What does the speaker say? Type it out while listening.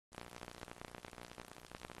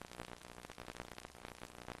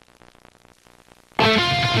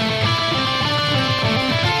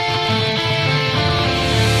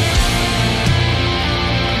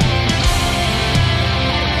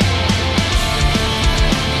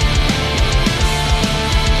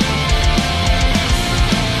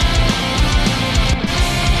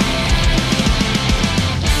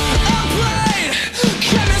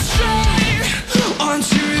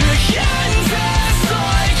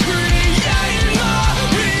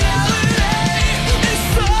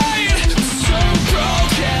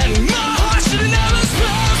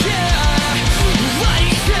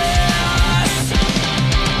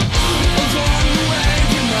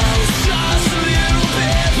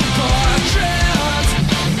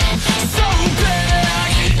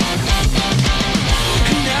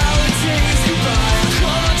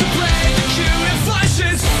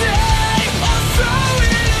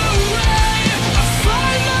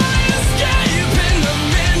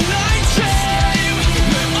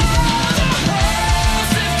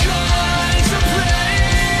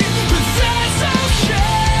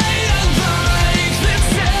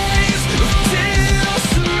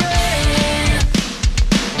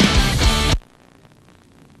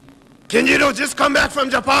Kenjiro just come back from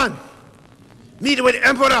Japan. Meet with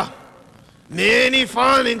Emperor. Many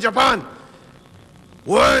fun in Japan.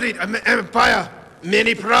 Worried Empire.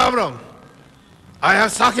 Many problem. I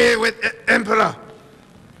have sake with Emperor.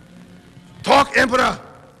 Talk Emperor.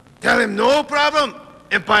 Tell him no problem,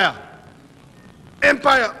 Empire.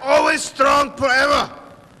 Empire always strong forever.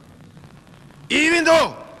 Even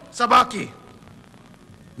though Sabaki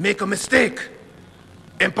make a mistake,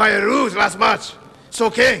 Empire lose last match. It's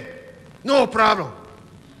okay, no problem.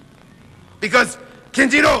 Because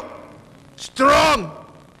Kenjiro strong,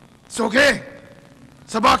 it's okay.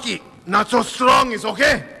 Sabaki not so strong, it's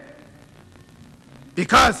okay.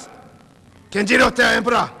 Because Kenjiro tell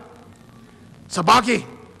Emperor, Sabaki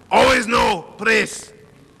always know place.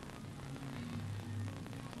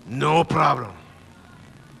 No problem.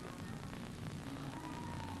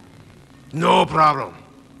 No problem.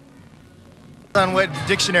 On what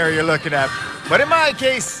dictionary you're looking at. But in my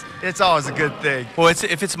case, it's always a good thing. Well,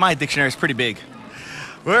 if it's my dictionary, it's pretty big.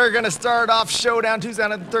 We're going to start off Showdown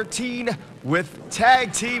 2013 with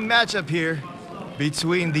tag team matchup here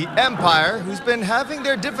between the Empire, who's been having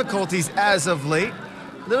their difficulties as of late.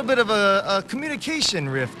 A little bit of a communication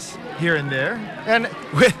rift here and there. And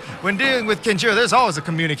when dealing with Kenjiro, there's always a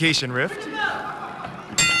communication rift.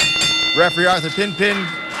 Referee Arthur Pinpin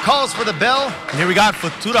calls for the bell. And here we got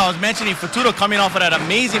Futuro. I was mentioning Futuro coming off of that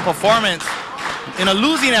amazing performance in a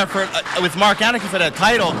losing effort with Mark Anakin for that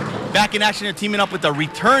title. Back in action, they're teaming up with the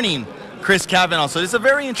returning Kris Kavanaugh. So this is a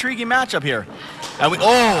very intriguing matchup here. And and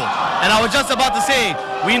I was just about to say,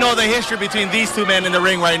 we know the history between these two men in the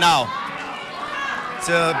ring right now.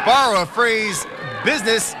 To borrow a phrase,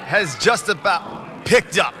 business has just about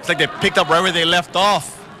picked up. It's like they picked up right where they left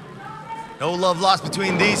off. No love lost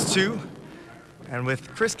between these two. And with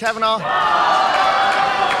Kris Kavanaugh,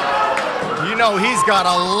 you know he's got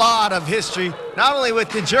a lot of history, not only with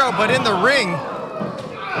Kenjiro, but in the ring.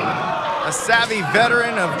 A savvy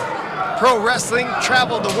veteran of pro wrestling,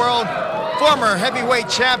 traveled the world, former heavyweight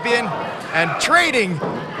champion, and trading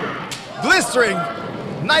blistering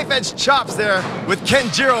knife-edge chops there with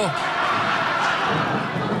Kenjiro.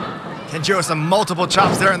 Kenjiro some multiple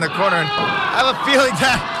chops there in the corner, and I have a feeling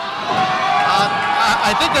that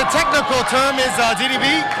I think the technical term is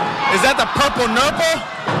DDB. Is that the purple nurple?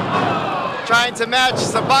 Trying to match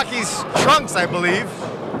Sabaki's trunks, I believe.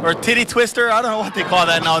 Or titty twister, I don't know what they call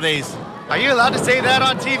that nowadays. Are you allowed to say that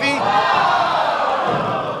on TV?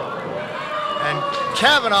 And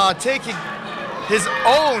Kavanaugh taking his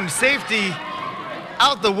own safety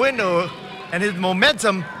out the window, and his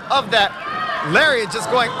momentum of that lariat just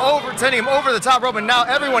going over, sending him over the top rope, and now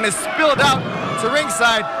everyone is spilled out to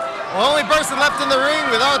ringside. The only person left in the ring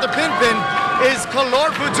with Arthur Pinpin is Calor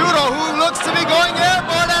Futuro, who looks to be going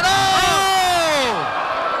airborne, and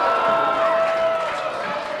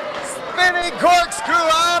spinning corkscrew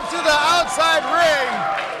out to the outside ring.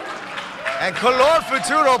 And Calor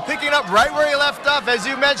Futuro picking up right where he left off, as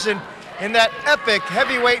you mentioned, in that epic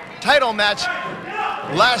heavyweight title match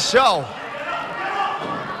last show.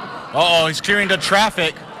 Uh-oh, he's clearing the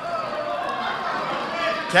traffic.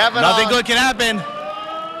 Kavanaugh. Nothing good can happen.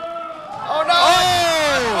 Oh no!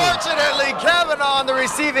 Unfortunately, Kavanaugh on the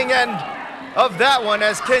receiving end of that one,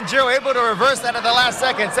 as Kenjiro able to reverse that at the last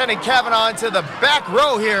second, sending Kavanaugh into the back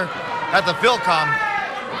row here at the Philcom.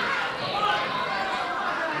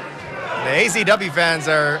 The AZW fans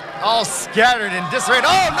are all scattered in disarray.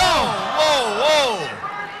 Oh no! Whoa, whoa!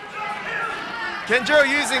 Kenjiro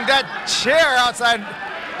using that chair outside.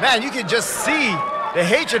 Man, you can just see the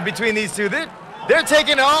hatred between these two. They're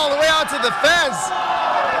taking it all the way out to the fence.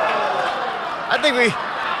 I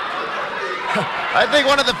think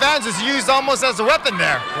one of the fans is used almost as a weapon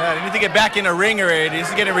there. Yeah, they need to get back in the ring already. This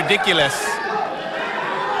is getting ridiculous.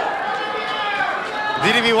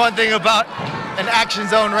 DDB, one thing about an Action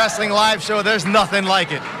Zone Wrestling live show, there's nothing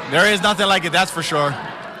like it. There is nothing like it, that's for sure.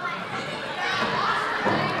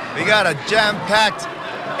 We got a jam-packed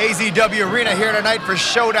AZW arena here tonight for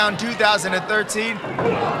Showdown 2013.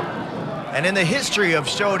 And in the history of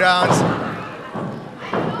Showdowns,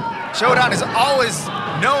 Showdown is always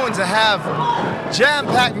known to have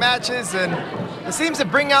jam-packed matches, and it seems to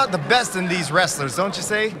bring out the best in these wrestlers, don't you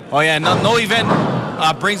say? Oh yeah, no event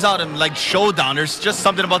brings out him like Showdown. There's just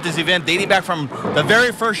something about this event dating back from the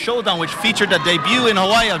very first Showdown, which featured the debut in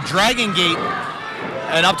Hawaii of Dragon Gate.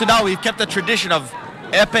 And up to now, we've kept the tradition of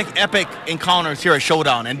epic encounters here at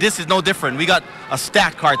Showdown, and this is no different. We got a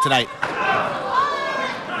stacked card tonight.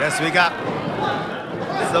 Yes, we got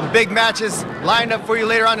some big matches lined up for you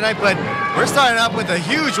later on tonight, but we're starting up with a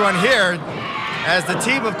huge one here as the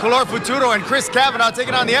team of Calor Futuro and Kris Kavanaugh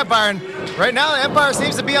taking on the Empire. And right now, the Empire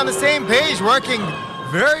seems to be on the same page, working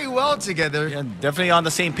very well together. Yeah, definitely on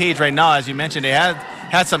the same page right now. As you mentioned, they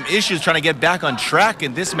had some issues trying to get back on track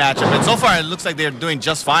in this matchup, but so far it looks like they're doing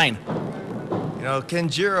just fine. You know,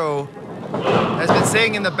 Kenjiro has been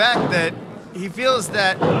saying in the back that he feels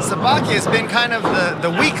that Sabaki has been kind of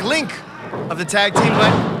the weak link of the tag team,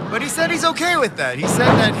 but he said he's okay with that. He said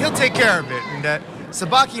that he'll take care of it and that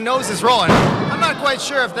Sabaki knows his role. And I'm not quite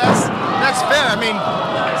sure if that's fair. I mean,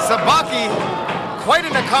 Sabaki, quite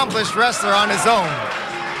an accomplished wrestler on his own.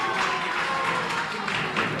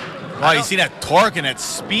 Wow, you see that torque and that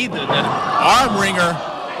speed, that arm wringer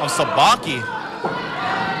of Sabaki.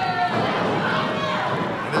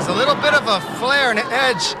 There's a little bit of a flare and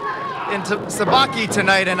edge into Sabaki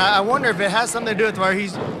tonight, and I wonder if it has something to do with where he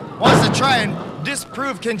wants to try and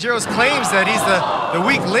disprove Kenjiro's claims that he's the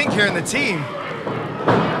weak link here in the team.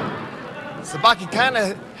 Sabaki kind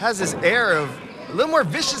of has this air of a little more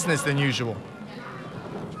viciousness than usual.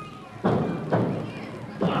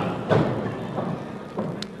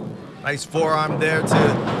 Nice forearm there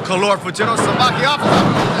to Calor Futuro. Sabaki off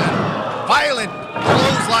that violent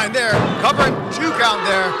clothesline there, covering 2 count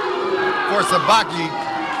there for Sabaki.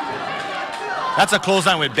 That's a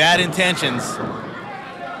clothesline with bad intentions.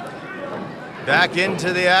 Back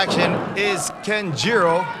into the action is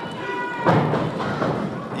Kenjiro.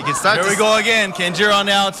 You can start. Here we go again. Kenjiro on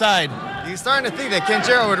the outside. You're starting to think that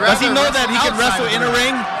Kenjiro would wrestle. Does he know that he can wrestle in a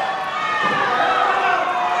ring?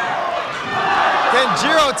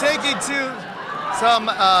 Kenjiro taking to some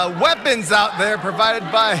weapons out there provided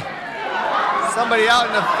by somebody out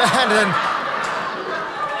in the fan. And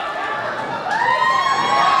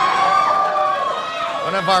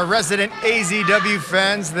one of our resident AZW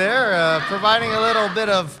fans there providing a little bit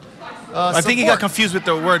of I think he got confused with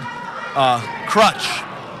the word crutch.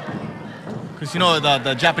 Because you know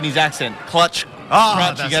the Japanese accent. Clutch,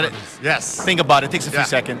 crutch, you get it? Yes. Think about it. It takes a few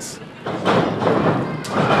seconds.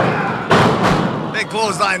 Big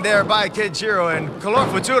clothesline there by Kenjiro, and Calor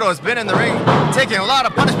Futuro has been in the ring taking a lot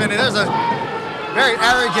of punishment, and there's a very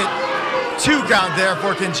arrogant 2 count there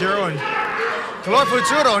for Kenjiro, and Calor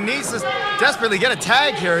Futuro needs to desperately get a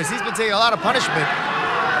tag here as he's been taking a lot of punishment.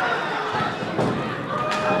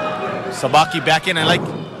 Sabaki back in, and like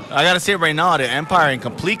I gotta say right now, the Empire in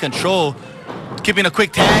complete control, keeping the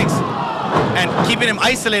quick tags and keeping him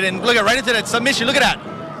isolated. And look at right into that submission. Look at that.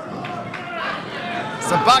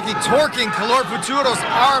 Sabaki torquing Calor Futuro's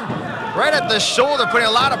arm right at the shoulder, putting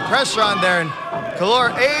a lot of pressure on there, and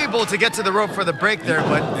Calor able to get to the rope for the break there,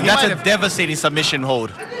 but that's a devastating submission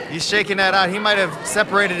hold. He's shaking that out. He might have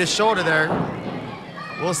separated his shoulder there.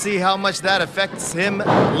 We'll see how much that affects him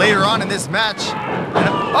later on in this match. And,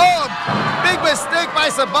 oh, big mistake by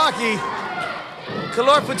Sabaki.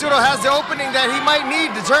 Calor Futuro has the opening that he might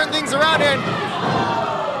need to turn things around here.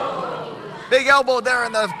 Big elbow there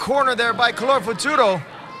in the corner there by Calor Futuro.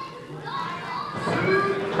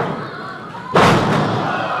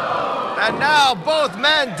 And now both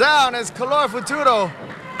men down as Calor Futuro.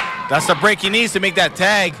 That's the break he needs to make that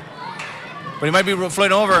tag. But he might be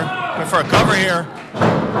floating over. Going for a cover here.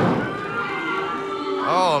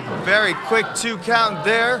 Oh, very quick 2 count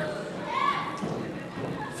there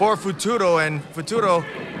for Futuro. And Futuro,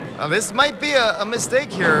 this might be a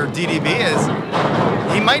mistake here, DDB, as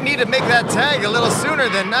he might need to make that tag a little sooner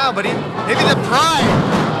than now, but maybe the pride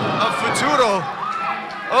of Futuro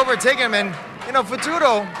overtaking him. And, you know,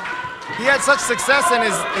 Futuro, he had such success in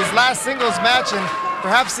his last singles match, and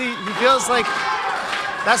perhaps he feels like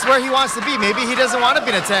that's where he wants to be. Maybe he doesn't want to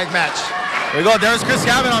be in a tag match. There we go. There's Kris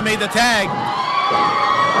Kavanaugh made the tag.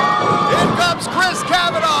 In comes Kris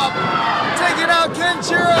Kavanaugh, taking out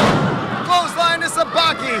Kenjiro. Clothesline to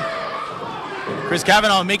Sabaki. Kris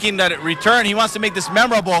Kavanaugh making that return. He wants to make this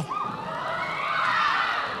memorable.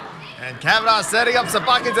 And Kavanaugh setting up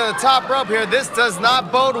Sabaki to the top rope here. This does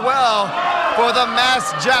not bode well for the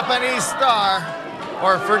masked Japanese star.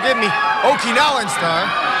 Or forgive me, Okinawan star.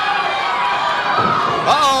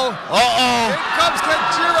 Uh-oh. Uh-oh. Here comes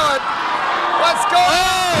Kenjiro. What's going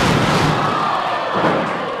on?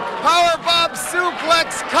 Powerbomb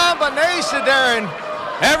suplex combination there, and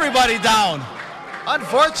everybody down.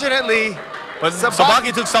 Unfortunately, but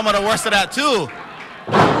Sabaki took some of the worst of that too.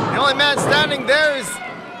 The only man standing there is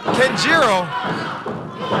Kenjiro.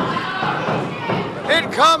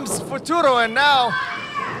 In comes Futuro, and now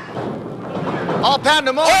all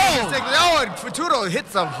pandemonium is taking. Oh, and Futuro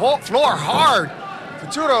hits the whole floor hard.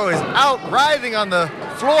 Futuro is out writhing on the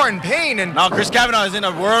floor in pain, and now Kris Kavanaugh is in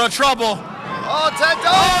a world of trouble.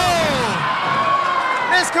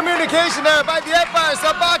 Miscommunication there by the Empire.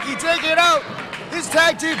 Sabaki taking out his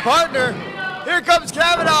tag team partner. Here comes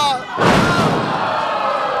Kavanaugh.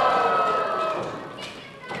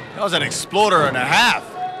 That was an exploder and a half.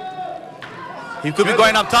 He could be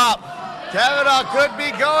going up top. Kavanaugh could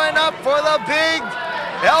be going up for the big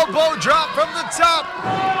elbow drop from the top.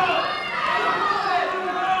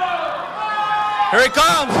 Here he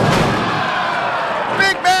comes.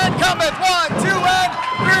 Big man cometh. 1, 2, and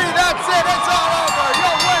 3. That's it. It's all over.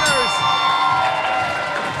 Your winners.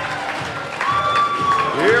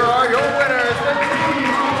 Here are your winners.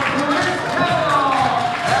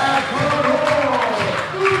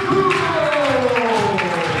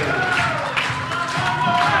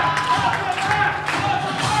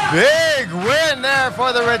 Big win there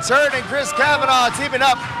for the returning Kris Kavanaugh, teaming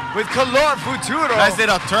up with Calor Futuro. I said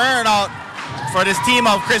a turnout for this team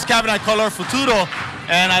of Kris Kavanaugh and Calor Futuro.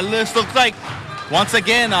 And this looks like, once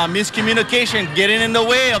again, miscommunication getting in the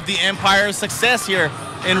way of the Empire's success here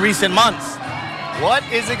in recent months. What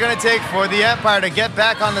is it going to take for the Empire to get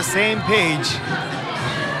back on the same page?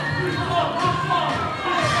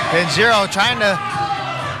 Kenjiro trying to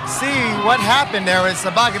see what happened there with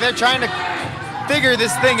Sabaki. They're trying to figure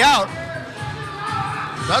this thing out.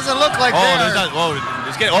 Doesn't look like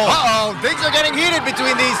things are getting heated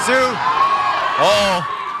between these two.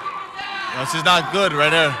 This is not good right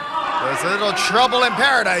there. There's a little trouble in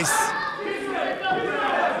paradise.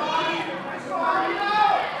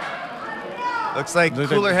 Looks like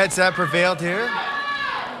cooler heads have prevailed here.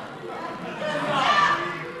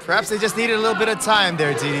 Perhaps they just needed a little bit of time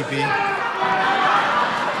there, TDP.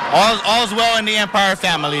 All's well in the Empire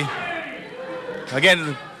family.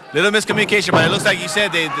 Again, little miscommunication, but it looks like you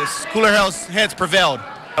said the cooler heads prevailed.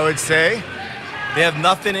 I would say they have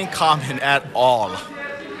nothing in common at all.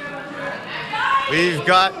 We've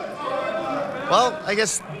got, well, I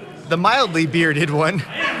guess the mildly bearded one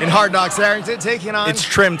in Hard Knox Harrington taking on... It's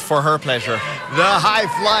trimmed for her pleasure. The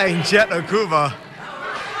high-flying Jet Akuma.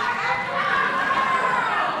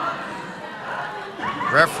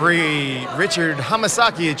 Referee Richard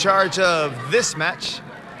Hamasaki in charge of this match.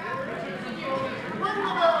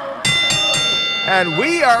 And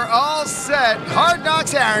we are all set. Hard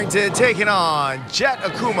Knox Harrington taking on Jet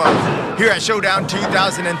Akuma here at Showdown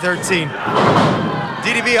 2013.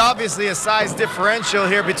 DDB, obviously a size differential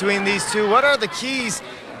here between these two. What are the keys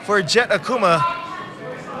for Jet Akuma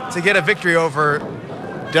to get a victory over?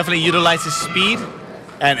 Definitely utilize his speed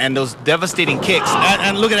and those devastating kicks.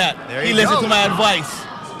 And look at that. He listened to my advice.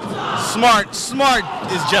 Smart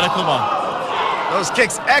is Jet Akuma. Those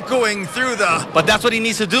kicks echoing through the... But that's what he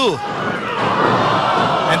needs to do.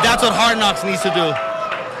 And that's what Hard Knox needs to do.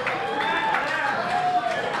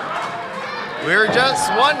 We're just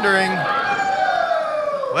wondering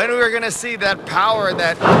when we were going to see that power,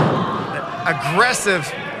 that aggressive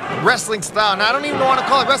wrestling style. Now, I don't even want to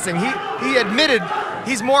call it wrestling. He admitted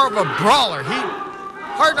he's more of a brawler.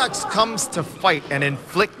 Hard Knox comes to fight and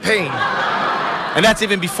inflict pain. And that's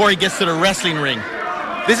even before he gets to the wrestling ring.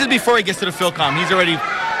 This is before he gets to the Philcom. He's already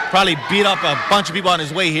probably beat up a bunch of people on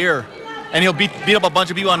his way here. And he'll beat up a bunch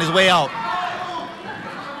of people on his way out.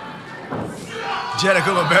 Jet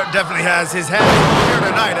Akuma definitely has his hand here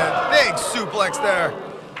tonight. A big suplex there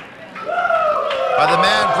by the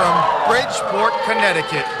man from Bridgeport,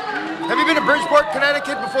 Connecticut. Have you been to Bridgeport,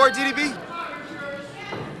 Connecticut before, DDB?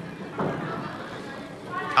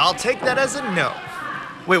 I'll take that as a no.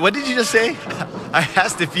 Wait, what did you just say? I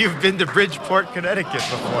asked if you've been to Bridgeport, Connecticut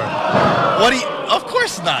before. Of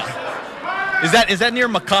course not. Is that near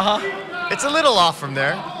Makaha? It's a little off from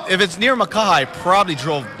there. If it's near Makaha, I probably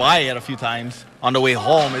drove by it a few times on the way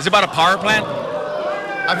home. Is it about a power plant?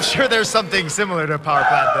 I'm sure there's something similar to a power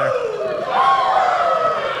plant there.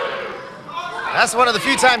 That's one of the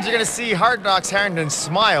few times you're going to see Hard Knox Harrington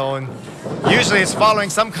smile, and usually it's following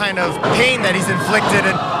some kind of pain that he's inflicted.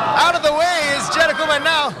 And out of the way is Jet Akuma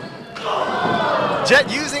now. Jet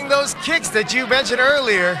using those kicks that you mentioned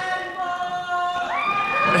earlier.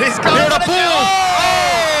 He's coming to pull.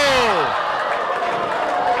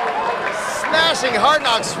 Smashing Hard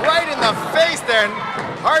Knox right in the face there. And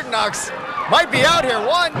Hard Knox might be out here.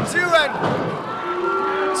 1, 2, and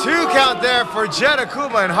 2 count there for Jet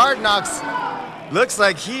Akuma. And Hard Knox looks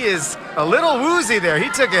like he is a little woozy there. He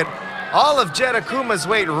took it all of Jet Akuma's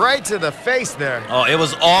weight right to the face there. Oh, it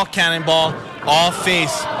was all cannonball, all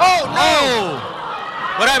face. Oh, no!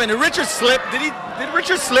 What happened? Did Richard slip? Did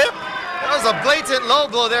Richard slip? That was a blatant low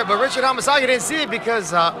blow there, but Richard Hamasaki didn't see it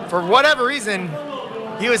because for whatever reason,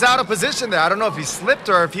 he was out of position there. I don't know if he slipped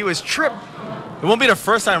or if he was tripped. It won't be the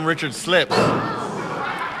first time Richard slips.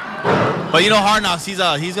 But you know, Hard Knox, he's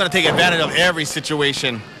going to take advantage of every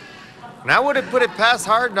situation. And I wouldn't put it past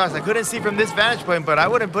Hard Knox. I couldn't see from this vantage point, but I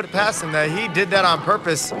wouldn't put it past him that he did that on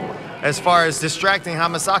purpose as far as distracting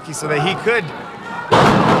Hamasaki so that he could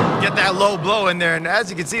get that low blow in there. And as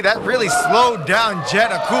you can see, that really slowed down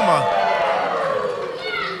Jet Akuma.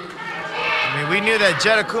 I mean, we knew that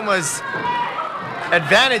Jet Akuma's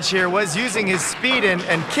advantage here was using his speed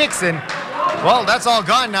and kicks, and well, that's all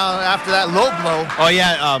gone now after that low blow. Oh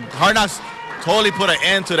yeah, Hard Knocks totally put an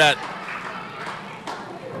end to that.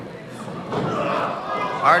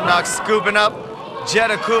 Hard Knocks scooping up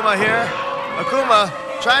Jet Akuma here. Akuma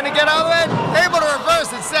trying to get out of it, able to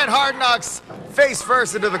reverse and send Hard Knocks face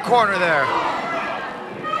first into the corner there.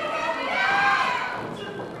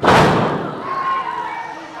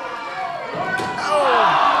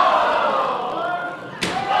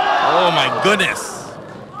 Oh my goodness.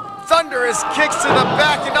 Thunderous kicks to the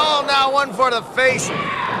back and all now one for the face.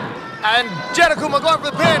 And Jet Akuma going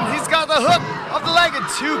for the pin. He's got the hook of the leg and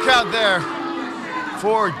 2 count there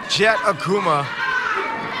for Jet Akuma.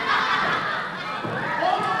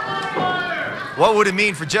 What would it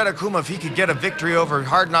mean for Jet Akuma if he could get a victory over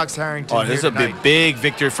Hard Knocks Harrington? Oh, this is a big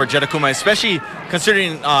victory for Jet Akuma, especially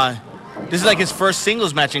considering this is like his first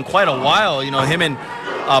singles match in quite a while. You know, him and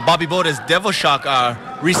Bobby Boat as Devil Shock,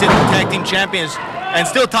 recent tag team champions and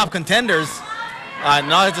still top contenders.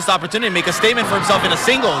 Now has this opportunity to make a statement for himself in a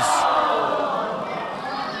singles.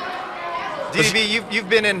 DDB, you've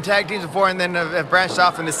been in tag teams before and then have branched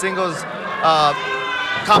off into singles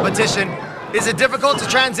competition. Is it difficult to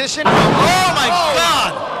transition? Oh my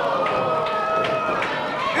God!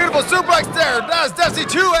 Beautiful suplex there. That's Destiny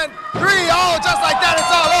 2 and 3. Oh, just like that,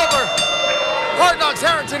 it's all over. Hard Knocks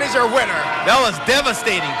Harrington is your winner. That was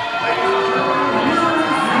devastating.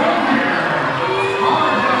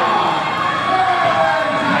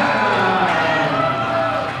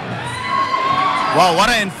 Wow, what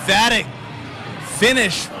an emphatic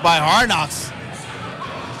finish by Hard Knocks.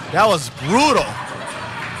 That was brutal.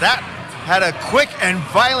 That had a quick and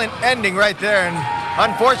violent ending right there, and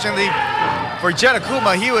unfortunately for Jet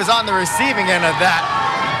Akuma, he was on the receiving end of that.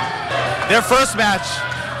 Their first match,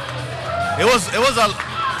 I was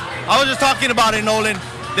just talking about it, Nolan.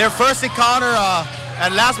 Their first encounter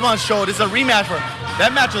at last month's show, this is a rematch for,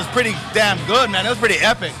 that match was pretty damn good, man. It was pretty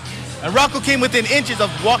epic. And Rocko came within inches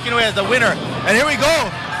of walking away as the winner. And here we go.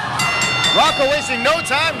 Rocko wasting no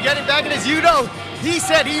time, getting back in his judo. He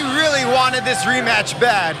said he really wanted this rematch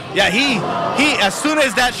bad. Yeah, he as soon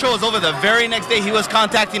as that show was over, the very next day, he was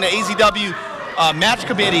contacting the AZW match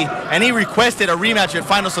committee, and he requested a rematch at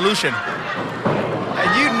Final Solution. And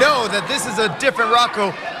you know that this is a different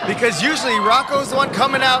Rocko, because usually Rocko's the one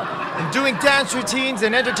coming out and doing dance routines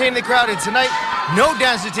and entertaining the crowd. And tonight, no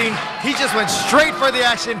dance routine. He just went straight for the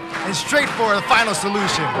action and straight for the Final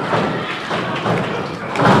Solution.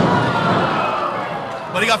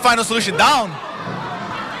 But he got Final Solution down.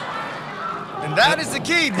 And that is the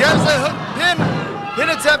key. There's a hook pin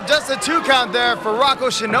attempt, just a 2 count there for Rocko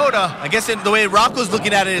Shinoda. I guess the way Rocco's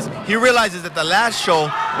looking at it is he realizes at the last show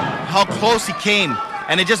how close he came,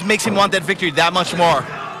 and it just makes him want that victory that much more.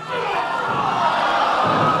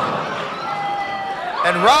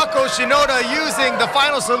 And Rocko Shinoda using the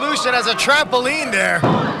Final Solution as a trampoline there.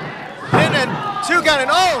 Pin and 2 count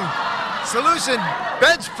and Solution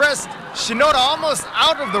bench pressed Shinoda almost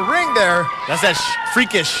out of the ring there. That's that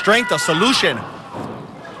freakish strength of Solution.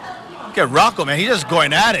 Look at Rocko, man. He's just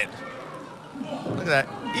going at it. Look at that.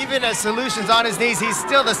 Even as Solution's on his knees, he's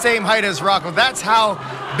still the same height as Rocko. That's how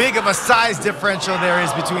big of a size differential there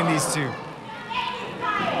is between these two.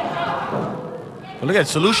 But look at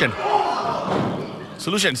Solution.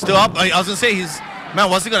 Solution still up. I was gonna say man,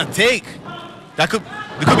 what's it gonna take? It could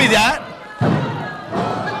be that.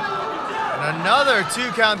 And another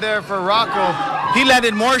 2 count there for Rocko. He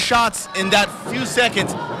landed more shots in that few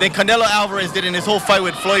seconds than Canelo Alvarez did in his whole fight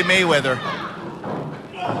with Floyd Mayweather.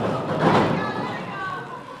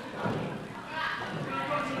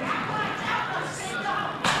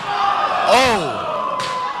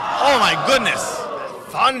 Oh my goodness.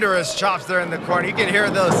 Thunderous chops there in the corner. You can hear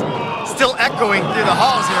those still echoing through the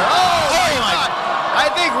halls here. Oh my God. I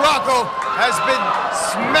think Rocko has been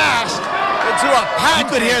smashed into a pancake.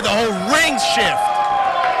 You could hear the whole ring shift.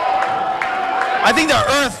 I think the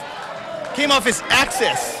earth came off his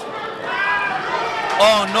axis.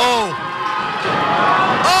 Oh no.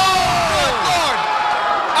 Oh Lord.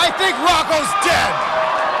 I think Rocco's dead.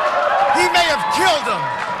 He may have killed him.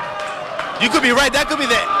 You could be right. That could be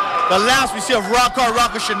the last we see of Rocko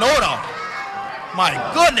Shinoda. My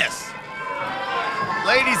goodness.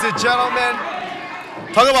 Ladies and gentlemen.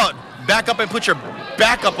 Talk about back up and put your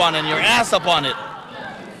back up on it and your ass up on it.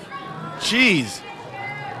 Jeez.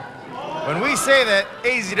 When we say that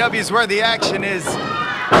AZW is where the action is,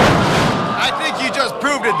 I think you just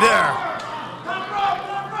proved it there.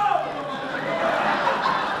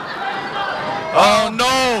 Oh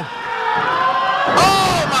no.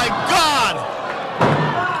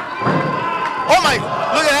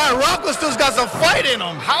 Rocco still's got some fight in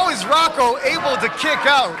him. How is Rocco able to kick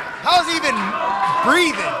out? How is he even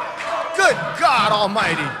breathing? Good God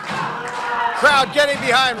almighty. Crowd getting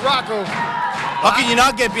behind Rocco. How can you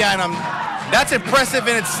not get behind him? That's impressive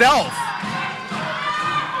in itself.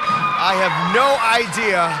 I have no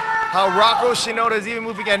idea how Rocco Shinoda is even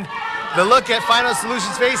moving, and the look at Final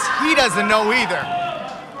Solution's face, he doesn't know either.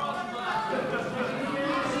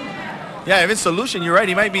 Yeah, if it's Solution, you're right.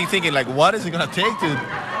 He might be thinking, like, what is it going to take to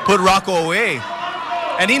put Rocco away?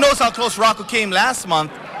 And he knows how close Rocco came last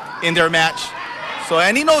month in their match. So,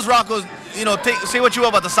 and he knows Rocco's, you know, say what you will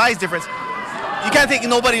about the size difference. You can't take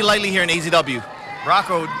nobody lightly here in AZW.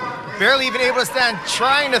 Rocco barely even able to stand,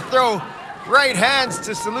 trying to throw right hands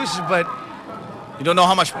to Solution, but you don't know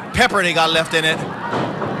how much pepper they got left in it.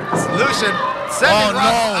 Solution sending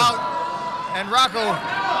Rocco out, and Rocco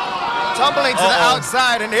tumbling to the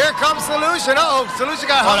outside, and here comes Solution. Uh-oh, Solution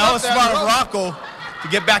got hung that up was there. smart of Rocco to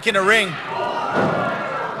get back in the ring.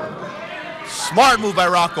 Smart move by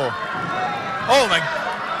Rocco. Oh my.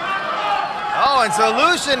 Oh, and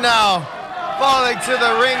Solution now falling to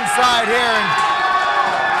the ringside here, and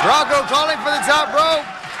Rocco calling for the top rope.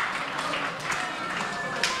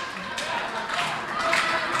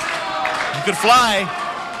 He could fly.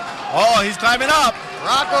 Oh, he's climbing up.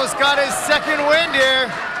 Rocco's got his second wind here.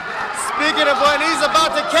 Speaking of when he's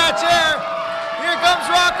about to catch air, here comes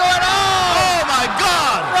Rocco, and oh my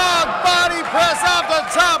God! Frog body press off the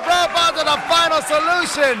top rope onto the Final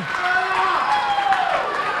Solution.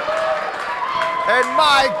 And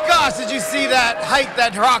my gosh, did you see that height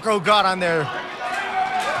that Rocco got on there?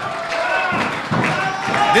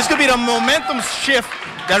 This could be the momentum shift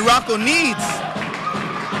that Rocco needs.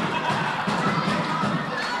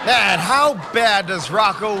 Man, how bad does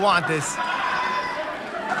Rocco want this?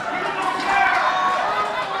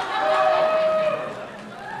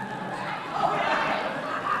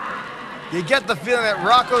 You get the feeling that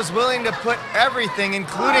Rocco's willing to put everything,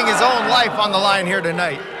 including his own life, on the line here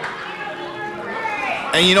tonight.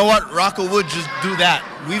 And you know what? Rocco would just do that.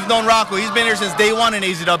 We've known Rocco. He's been here since day one in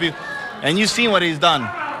AZW. And you've seen what he's done.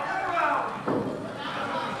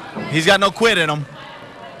 He's got no quit in him.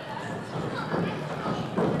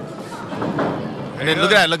 And then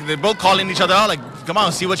look at that. Look, they're both calling each other out like, come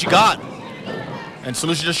on, see what you got. And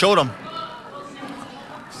Solution just showed him.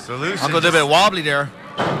 Solution. Rocco did a bit wobbly there.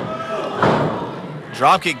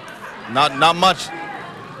 Drop kick, not much.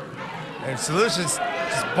 And Solution's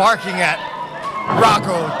just barking at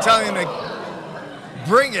Rocco, telling him to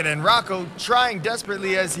bring it. And Rocco, trying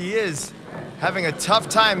desperately as he is, having a tough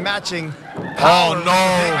time matching power. Oh, no.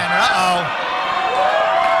 Uh-oh.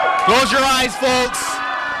 Close your eyes, folks.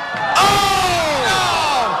 Oh! No!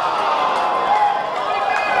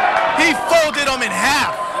 He folded him in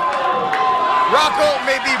half. Rocco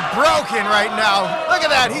may be broken right now. Look at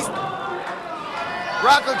that.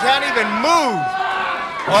 Rocco can't even move.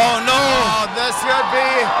 Oh, no. Oh, this could be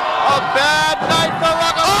a bad night for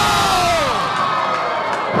Rocco. Oh!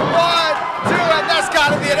 1, 2, and that's got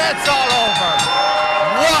to be it. It's all over.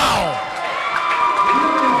 Wow.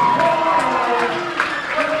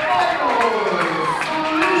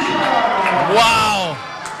 Wow.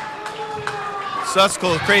 So that's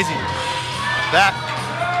cool. Crazy. That.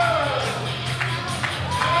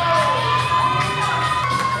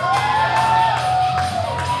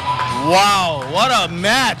 Wow, what a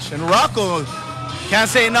match. And Rocco, can't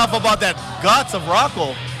say enough about that guts of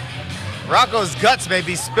Rocco. Rocco's guts may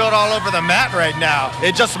be spilled all over the mat right now.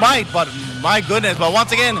 It just might, but my goodness. But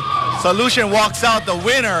once again, Solution walks out the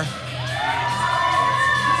winner,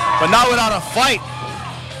 but not without a fight.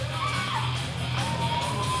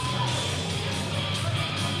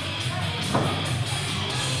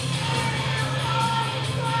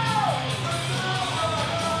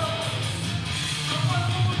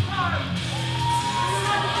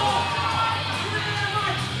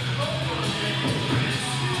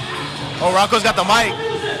 Oh, Rocco's got the mic.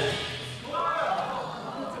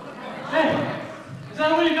 Hey, is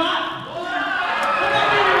that what you got?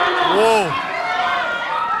 Whoa.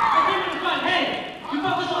 Hey, you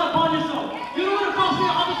focus upon yourself. You don't want to force me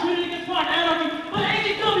an opportunity to get smart anarchy. But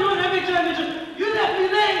AZW and every championship, you left me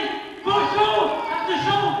laying for show after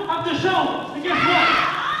show after show. And guess what?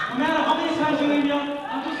 No matter how many times you lay me up,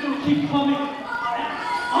 I'm just going to keep coming up.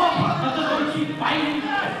 I'm just going to keep fighting.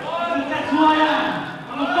 Because that's who I am.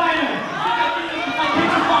 I'm a fighter.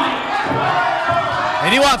 And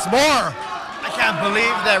he wants more. I can't believe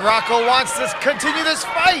that Rocco wants to continue this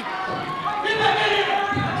fight.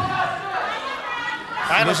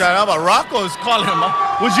 I don't know, but Rocco is calling him up.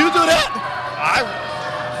 Would you do that?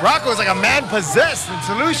 Rocko is like a man possessed in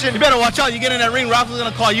Solution. You better watch out. You get in that ring, Rocko's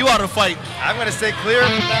gonna call you out to fight. I'm gonna stay clear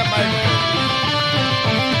from that mic.